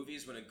Malaysian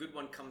movies, when a good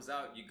one comes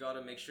out, you gotta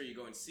make sure you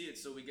go and see it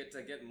so we get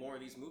more of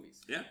these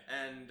movies. Yeah.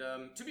 And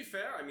to be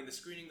fair, I mean, the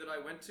screening that I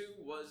went to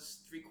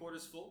was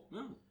 3/4 full.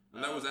 Oh.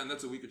 And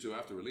that's a week or two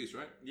after release,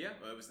 right? Yeah,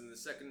 it was in the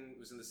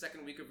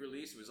second week of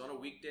release. It was on a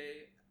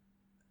weekday,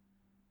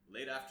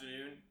 late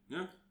afternoon.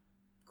 Yeah.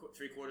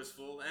 3/4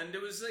 full, and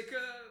it was like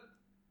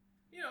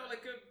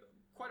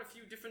quite a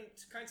few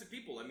different kinds of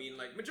people. I mean,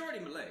 like majority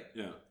Malay.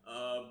 Yeah.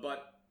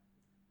 But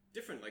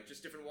different, like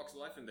just different walks of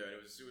life in there, and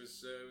it was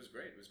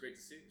great. It was great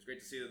to see. It was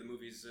great to see that the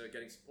movie's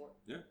getting support.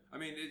 Yeah, I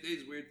mean, it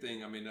is a weird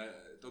thing. I mean, I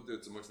don't do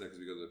it so much there because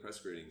we go to the press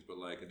screenings, but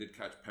like I did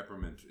catch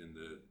Peppermint in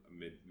the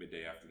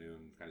midday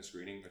afternoon kind of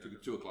screening. I took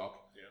it 2:00.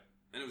 Yeah,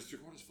 and it was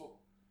 3/4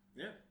 full.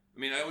 Yeah, I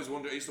mean, I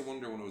used to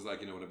wonder when it was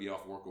like, you know, when I'd be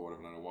off work or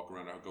whatever, and I'd walk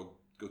around, I'd go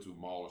to a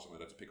mall or something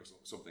like that to pick up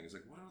something. It's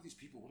like, what are all these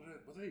people?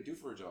 What do they do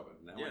for a job?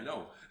 And now I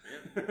know.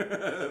 Yeah.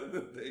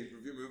 They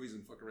review movies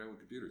and fuck around with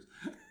computers.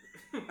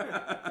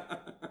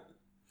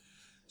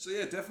 So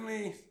yeah,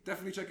 definitely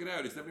check it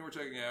out. It's definitely worth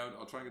checking out.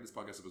 I'll try and get this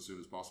podcast up as soon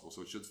as possible,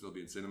 so it should still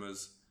be in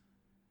cinemas.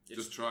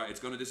 Just try.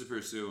 It's going to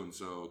disappear soon,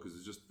 so because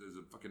there's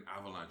a fucking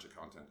avalanche of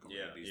content coming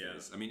out these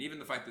days. I mean, even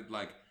the fact that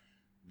like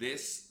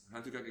this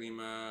Hantu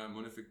Kakalima,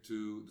 Munafik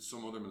 2,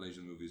 some other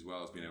Malaysian movie as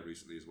well has been out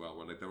recently as well,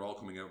 where like they're all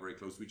coming out very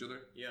close to each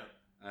other. Yeah.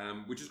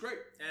 Which is great.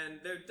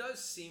 And there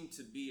does seem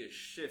to be a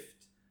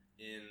shift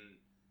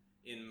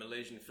in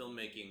Malaysian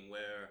filmmaking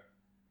where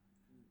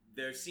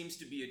there seems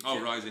to be a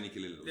Rise in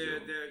Ikalila.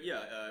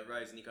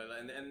 Rise in Ikalila,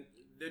 and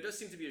there does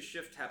seem to be a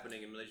shift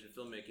happening in Malaysian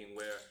filmmaking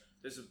where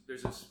there's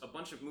a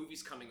bunch of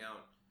movies coming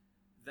out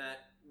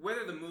that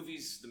whether the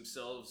movies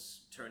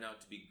themselves turn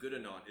out to be good or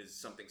not is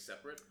something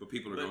separate. But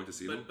people are going to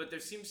see them. But there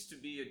seems to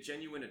be a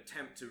genuine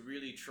attempt to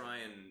really try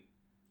and,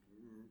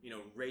 you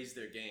know, raise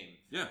their game.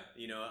 Yeah.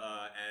 You know,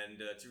 and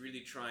to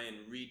really try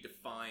and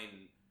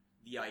redefine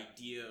the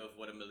idea of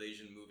what a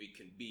Malaysian movie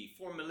can be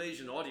for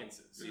Malaysian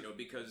audiences, you know,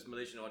 because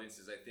Malaysian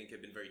audiences, I think,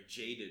 have been very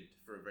jaded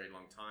for a very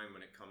long time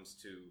when it comes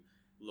to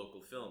local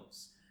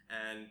films.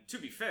 And to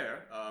be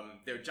fair,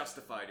 they're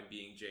justified in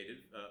being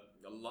jaded.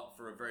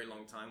 For a very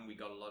long time, we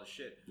got a lot of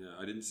shit. Yeah,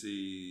 I didn't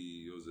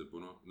see, what was it,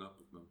 not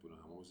Puno,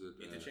 what was it?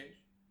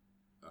 Interchange?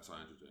 I saw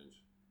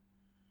Interchange.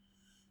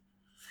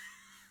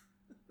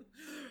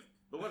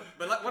 But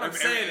what I'm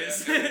saying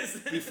is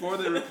before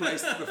they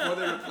replaced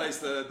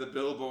the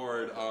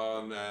billboard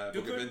on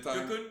Bukit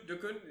Bintang.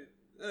 Dukun.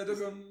 Is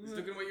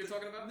Dukun what you're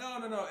talking about?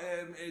 No.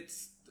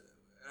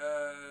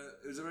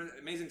 It was an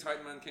Amazing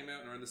Titan Man came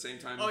out around the same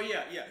time. Oh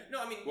yeah. No,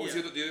 I mean, what was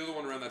the other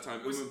one around that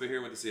time? Uma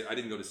Bahir went to see it. I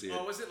didn't go to see it.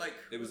 Oh, was it like?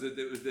 It was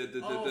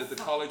the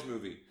college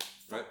movie,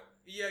 right?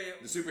 Yeah, yeah.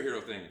 The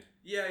superhero thing.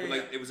 Yeah, yeah. But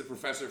like, it was a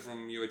professor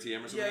from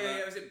UATM or something Yeah, like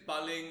that. Was it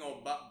Baling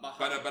or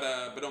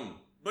Badang?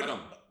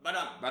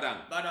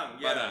 Badang.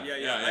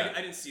 Yeah.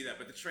 I didn't see that,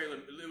 but the trailer,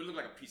 it looked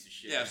like a piece of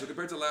shit. Yeah, so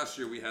compared to last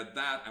year, we had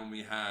that and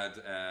we had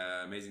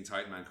Amazing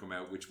Titan Man come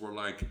out, which were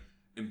like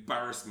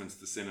embarrassments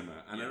to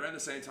cinema. And around the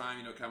same time,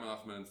 you know, Kamal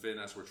Hoffman and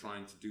Finnas were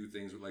trying to do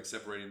things with like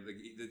separating. Like,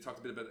 they talked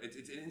a bit about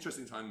it's an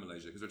interesting time in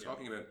Malaysia because they're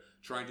talking about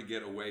trying to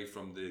get away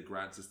from the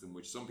grant system,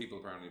 which some people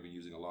apparently have been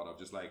using a lot of.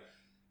 Just like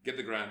get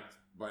the grant,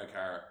 buy a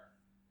car.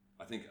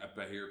 I think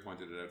Bahir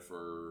pointed it out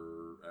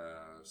for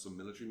some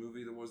military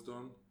movie that was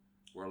done.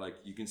 Where like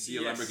you can see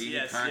a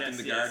Lamborghini parked in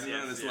the garden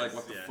and it's like,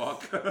 what the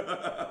fuck?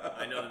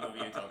 I know the movie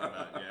you're talking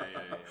about.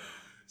 Yeah.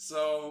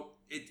 So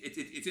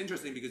it's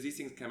interesting because these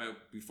things came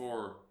out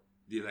before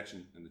the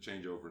election and the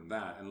changeover and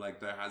that, and like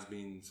there has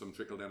been some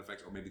trickle down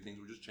effects, or maybe things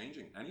were just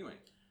changing anyway.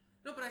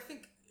 No, but I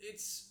think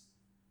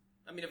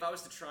I mean, if I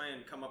was to try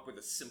and come up with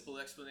a simple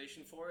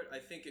explanation for it, I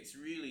think it's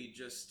really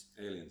just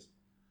aliens.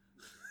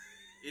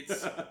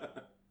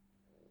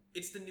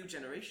 It's the new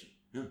generation.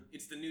 Yeah.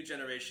 It's the new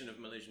generation of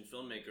Malaysian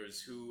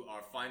filmmakers who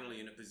are finally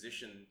in a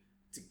position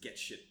to get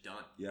shit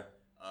done. Yeah.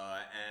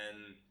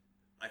 And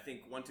I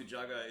think Two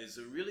Jaga is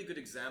a really good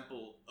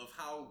example of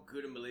how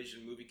good a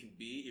Malaysian movie can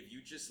be if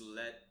you just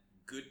let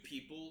good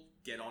people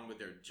get on with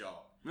their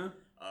job. Yeah.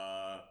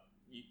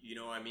 You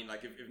know, I mean,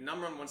 like if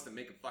Namran wants to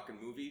make a fucking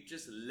movie,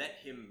 just let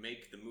him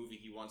make the movie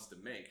he wants to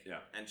make. Yeah.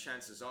 And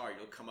chances are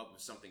you'll come up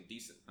with something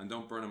decent. And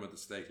don't burn him at the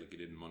stake like you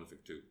did in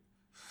Monofik 2.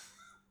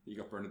 You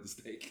got burned at the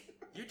stake.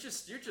 You're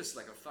just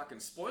like a fucking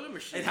spoiler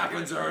machine. It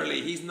happens early.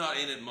 He's not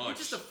in it much. You're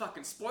just a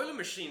fucking spoiler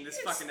machine. This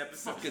fucking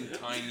episode. Fucking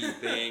tiny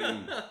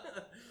thing.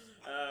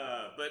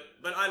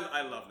 But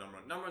I love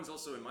Namran. Namran's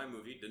also in my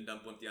movie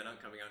Dendam Pontianak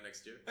coming out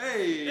next year.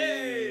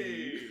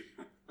 Hey.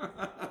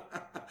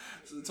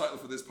 So the title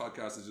for this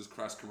podcast is just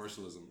crass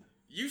commercialism.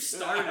 You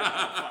started it,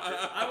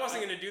 motherfucker. I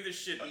wasn't gonna do this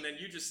shit, and then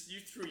you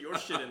threw your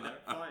shit in there.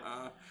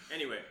 Fine.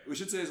 Anyway, we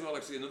should say as well,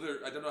 actually, another.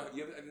 I don't know.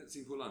 You haven't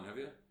seen Pulang, have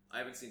you? I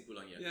haven't seen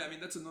Pulang yet. Yeah, I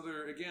mean that's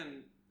another.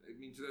 Again, I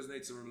mean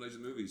 2008 summer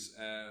Malaysian movies.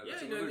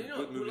 That's you know,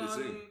 good movie Pulang,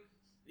 to see.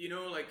 You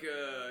know, like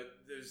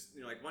there's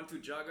like Two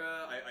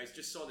Jaga. I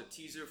just saw the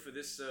teaser for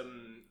this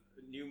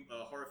new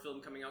horror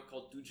film coming out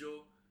called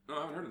Tujuh. No,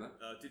 I haven't heard of that.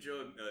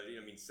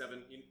 Tujuh, means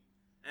 7.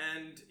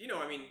 And,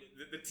 I mean,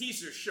 the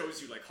teaser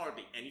shows you, like,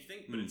 hardly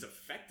anything, but it's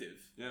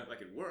effective. Yeah.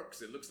 Like, it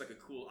works. It looks like a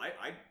cool...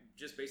 I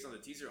just based on the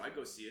teaser, I'd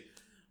go see it.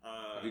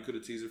 Have you got a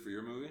teaser for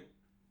your movie?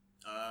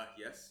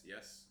 Yes.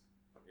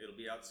 It'll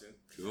be out soon.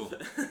 Cool.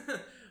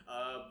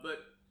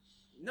 But,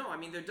 no, I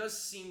mean, there does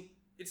seem...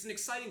 It's an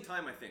exciting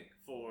time, I think,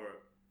 for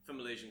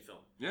Malaysian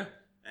film. Yeah.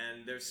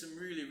 And there's some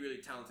really, really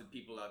talented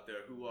people out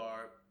there who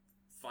are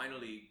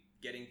finally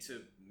getting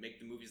to make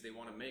the movies they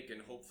want to make,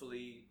 and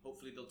hopefully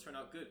they'll turn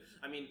out good.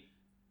 I mean...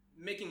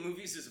 Making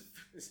movies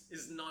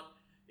is not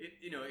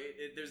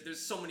there's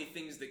so many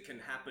things that can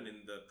happen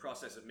in the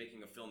process of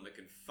making a film that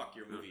can fuck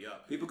your movie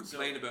up. People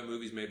complain about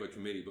movies made by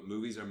committee, but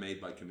movies are made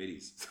by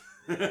committees,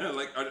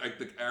 like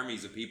the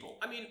armies of people.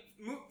 I mean,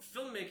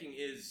 filmmaking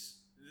is.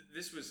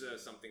 This was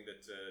something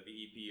that the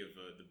EP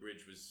of The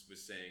Bridge was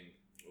saying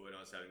when I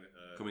was having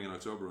coming in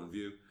October on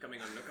View.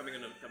 Coming out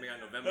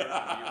November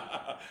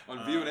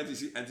on View and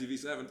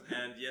NTV7.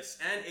 And yes,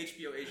 and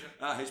HBO Asia.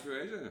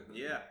 HBO Asia.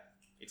 Yeah.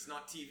 It's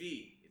not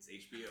TV, it's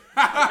HBO.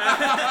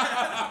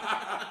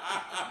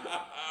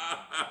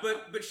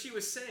 but she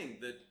was saying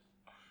that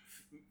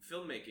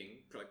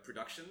filmmaking, like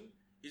production,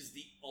 is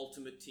the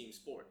ultimate team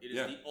sport. It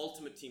is the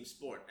ultimate team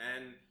sport,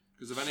 and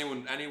because if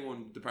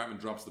anyone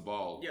department drops the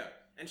ball,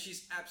 and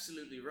she's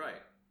absolutely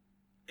right.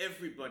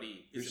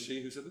 Everybody is. Who's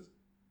she? Who said this?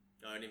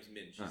 Her name's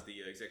Min. She's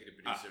the executive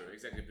producer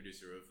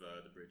of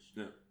The Bridge.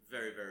 Yeah.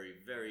 Very, very,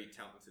 very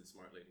talented,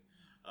 smart lady,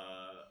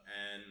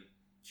 and.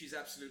 She's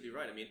absolutely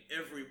right. I mean,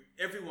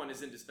 everyone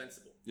is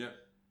indispensable. Yeah.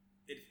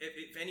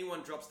 If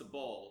anyone drops the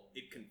ball,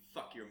 it can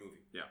fuck your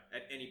movie. Yeah.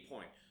 At any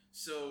point.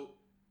 So,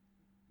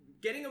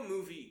 getting a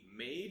movie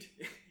made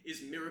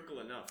is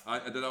miracle enough.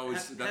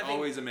 That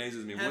always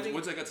amazes me.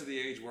 Once I got to the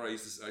age where I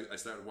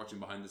started watching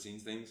behind the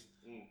scenes things,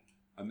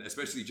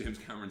 especially James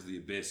Cameron's The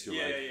Abyss. You're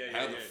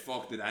how the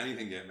fuck did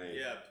anything get made?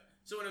 Yeah.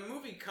 So when a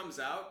movie comes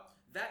out,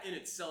 that in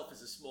itself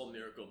is a small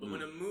miracle. But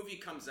when a movie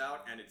comes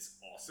out and it's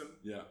awesome.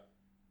 Yeah.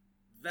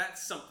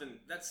 That's something.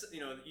 That's you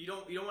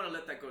don't want to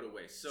let that go to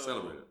waste. So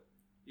celebrate it.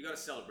 You got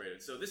to celebrate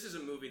it. So this is a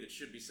movie that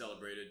should be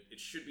celebrated. It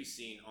should be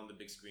seen on the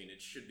big screen.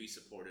 It should be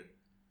supported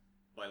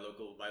by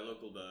local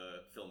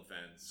film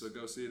fans. So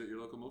go see it at your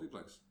local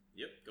multiplex.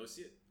 Yep, go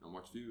see it. And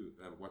watch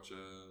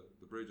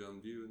The Bridge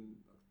on View in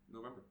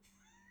November.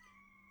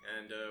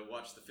 And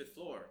watch The Fifth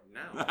Floor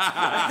now.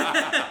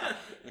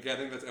 Okay, I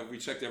think we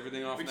checked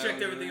everything off. We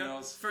checked everything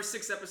off. First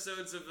 6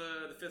 episodes of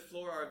The Fifth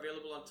Floor are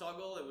available on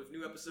Toggle, and with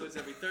new episodes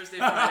every Thursday,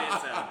 Friday,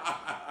 and Saturday.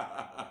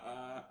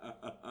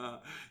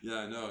 Yeah,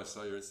 I know. I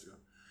saw your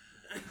Instagram.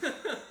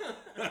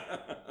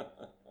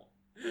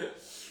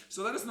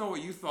 So let us know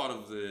what you thought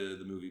of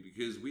the movie,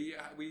 because we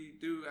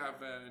do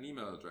have an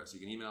email address. You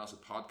can email us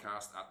at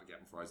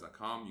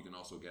podcast@thegettingfries.com. You can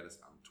also get us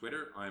on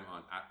Twitter. I'm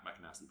on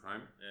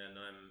 @McNastyPrime. And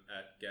I'm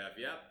at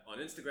GavYap. On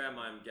Instagram,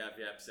 I'm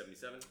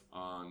GavYap77.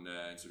 On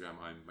Instagram,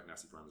 I'm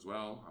McNastyPrime as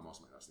well. I'm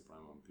also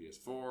McNastyPrime on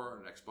PS4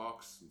 and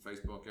Xbox and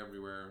Facebook,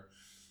 everywhere.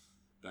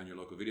 Down your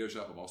local video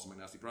shop, I'm also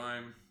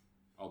McNastyPrime.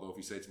 Although when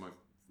you say it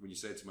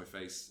to my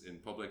face in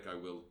public, I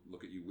will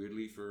look at you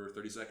weirdly for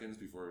 30 seconds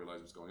before I realize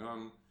what's going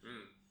on.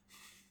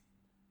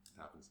 It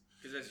happens.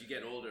 Because as you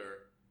get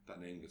older, that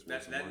name gets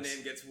worse and that worse.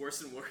 name gets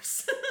worse and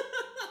worse.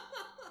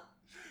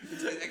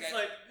 It's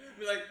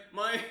like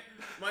my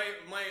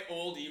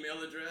old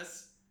email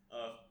address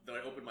that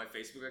I opened my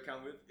Facebook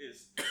account with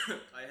is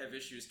I have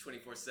issues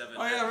 24/7.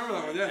 Oh yeah, I remember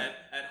that one. Yeah.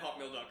 At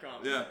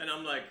hotmail.com. Yeah. And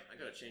I'm like, I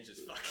gotta change this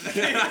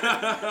fucking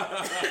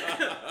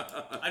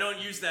I don't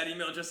use that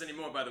email address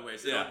anymore, by the way.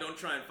 So don't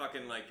try and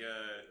fucking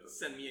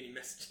send me any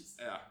messages.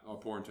 Yeah, or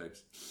porn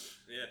tapes.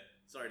 Yeah.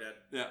 Sorry, Dad.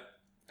 Yeah.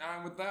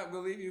 And with that,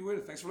 we'll leave you with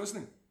it. Thanks for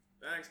listening.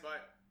 Thanks.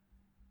 Bye.